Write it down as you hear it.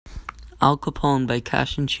Al Capone by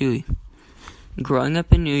Cash and Chewy. Growing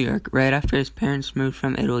up in New York, right after his parents moved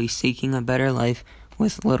from Italy seeking a better life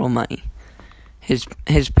with little money. His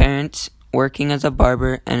parents working as a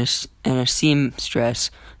barber and a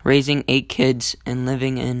seamstress, raising 8 kids and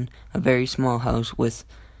living in a very small house with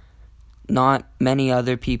not many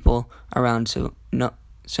other people around, so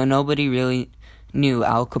nobody really knew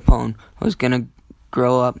Al Capone was gonna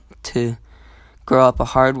grow up a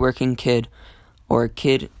hard-working kid, or a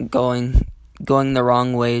kid going the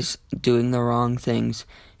wrong ways, doing the wrong things.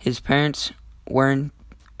 His parents weren't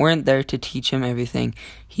there to teach him everything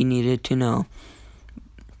he needed to know.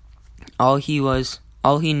 All he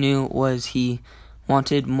knew was he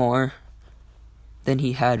wanted more than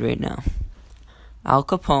he had right now. Al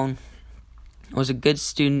Capone was a good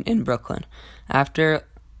student in Brooklyn.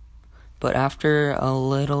 But after a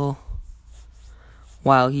little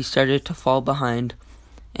while, he started to fall behind,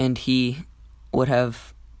 and he would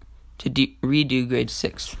have to redo grade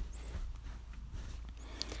 6.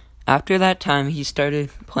 After that time, he started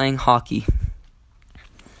playing hockey.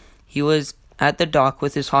 He was at the dock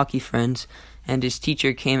with his hockey friends, and his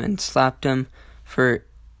teacher came and slapped him for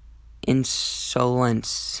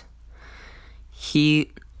insolence. He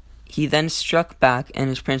then struck back, and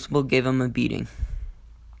his principal gave him a beating.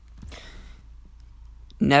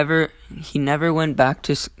 He never went back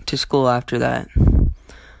to school after that.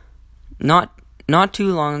 Not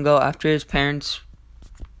too long ago, after his parents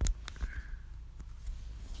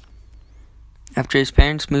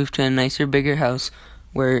moved to a nicer, bigger house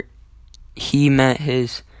where he met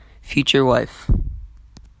his future wife.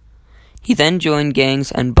 He then joined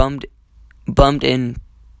gangs and bummed in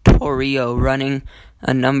Torrio, running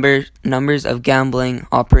numbers of gambling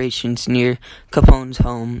operations near Capone's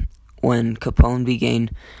home when Capone began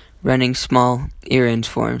running small errands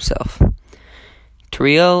for himself.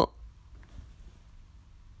 Torrio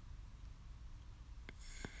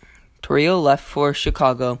left for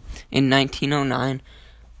Chicago in 1909,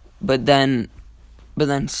 but then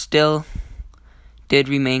still did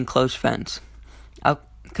remain close friends. Al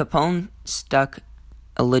Capone stuck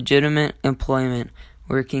a legitimate employment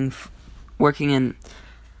working in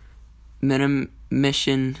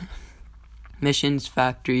missions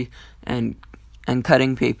factory and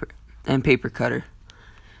cutting paper and paper cutter.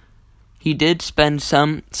 He did spend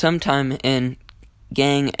some time in a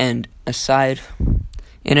gang, and aside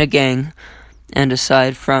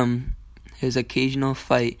from his occasional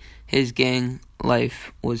fight, his gang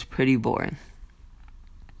life was pretty boring.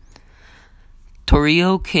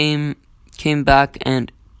 Torrio came back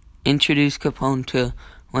and introduced Capone to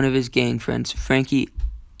one of his gang friends, Frankie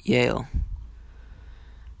Yale,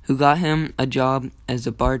 who got him a job as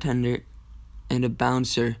a bartender and a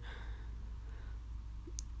bouncer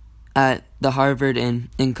at the Harvard Inn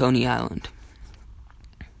in Coney Island.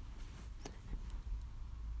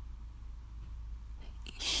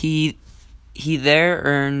 He there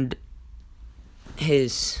earned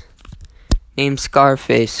his name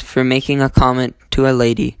Scarface for making a comment to a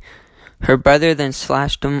lady. Her brother then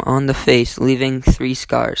slashed him on the face, leaving 3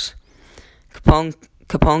 scars.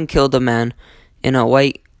 Capone killed a man in a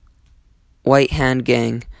white hand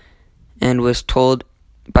gang and was told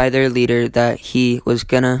by their leader that he was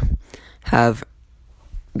gonna have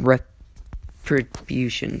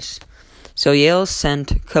retributions. So Yale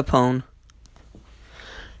sent Capone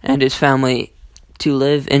and his family to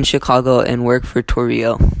live in Chicago and work for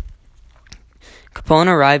Torrio. Capone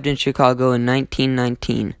arrived in Chicago in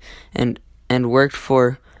 1919 and worked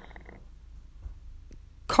for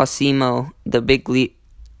Cosimo, the big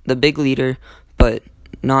leader, but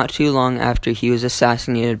not too long after he was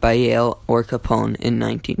assassinated by Yale or Capone in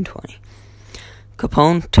 1920.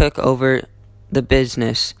 Capone took over the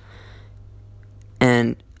business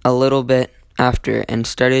and a little bit after and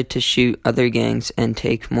started to shoot other gangs and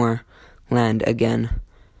take more land again,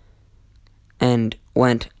 and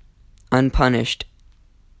went unpunished.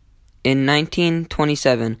 In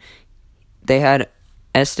 1927, they had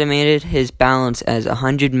estimated his balance as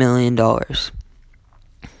 $100 million.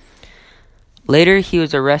 Later, he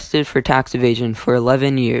was arrested for tax evasion for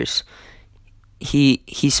 11 years. He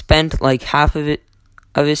spent like half of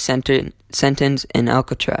his sentence in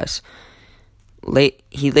Alcatraz.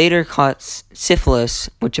 He later caught syphilis,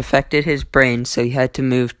 which affected his brain, so he had to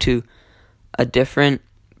move to a different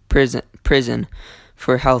prison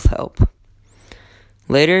for health help.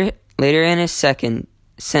 Later in his second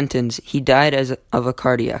sentence, he died of a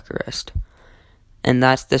cardiac arrest. And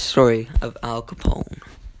that's the story of Al Capone.